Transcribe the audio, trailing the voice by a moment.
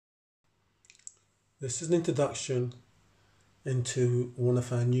This is an introduction into one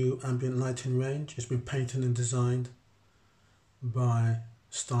of our new ambient lighting range. It's been painted and designed by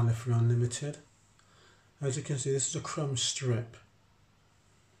Style Unlimited. As you can see, this is a chrome strip.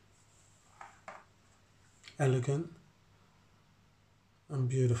 Elegant and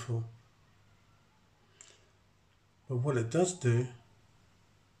beautiful. But what it does do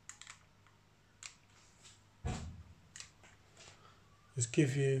is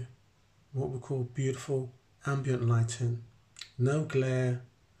give you what we call beautiful ambient lighting. No glare,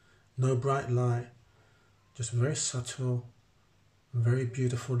 no bright light, just very subtle, very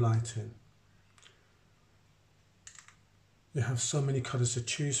beautiful lighting. You have so many colours to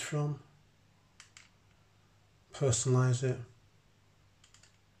choose from. Personalise it.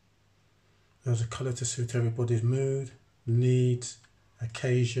 There's a colour to suit everybody's mood, needs,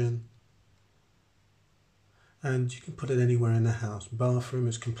 occasion. And you can put it anywhere in the house. Bathroom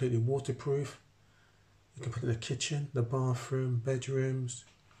is completely waterproof. You can put it in the kitchen, the bathroom, bedrooms,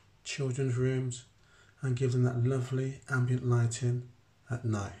 children's rooms, and give them that lovely ambient lighting at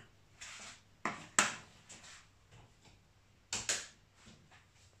night.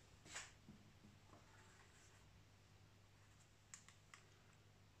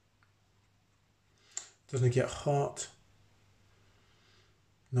 Doesn't get hot.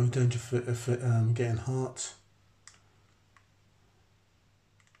 No danger for getting hot.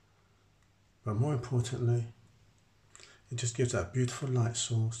 But more importantly, it just gives that beautiful light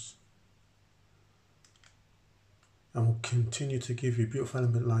source and will continue to give you beautiful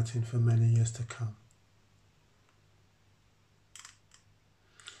ambient lighting for many years to come.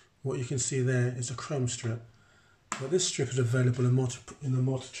 What you can see there is a chrome strip, but this strip is available in a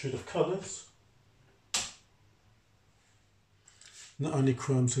multitude of colours. Not only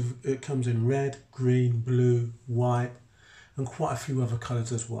chrome, so it comes in red, green, blue, white, and quite a few other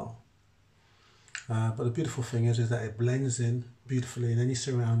colours as well. But the beautiful thing is that it blends in beautifully in any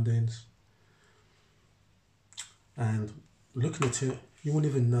surroundings, and looking at it, you won't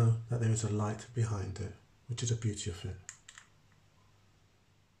even know that there is a light behind it, which is the beauty of it.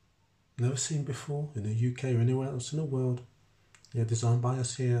 Never seen before in the UK or anywhere else in the world. Yeah, designed by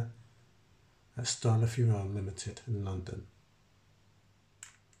us here at Style Unlimited in London.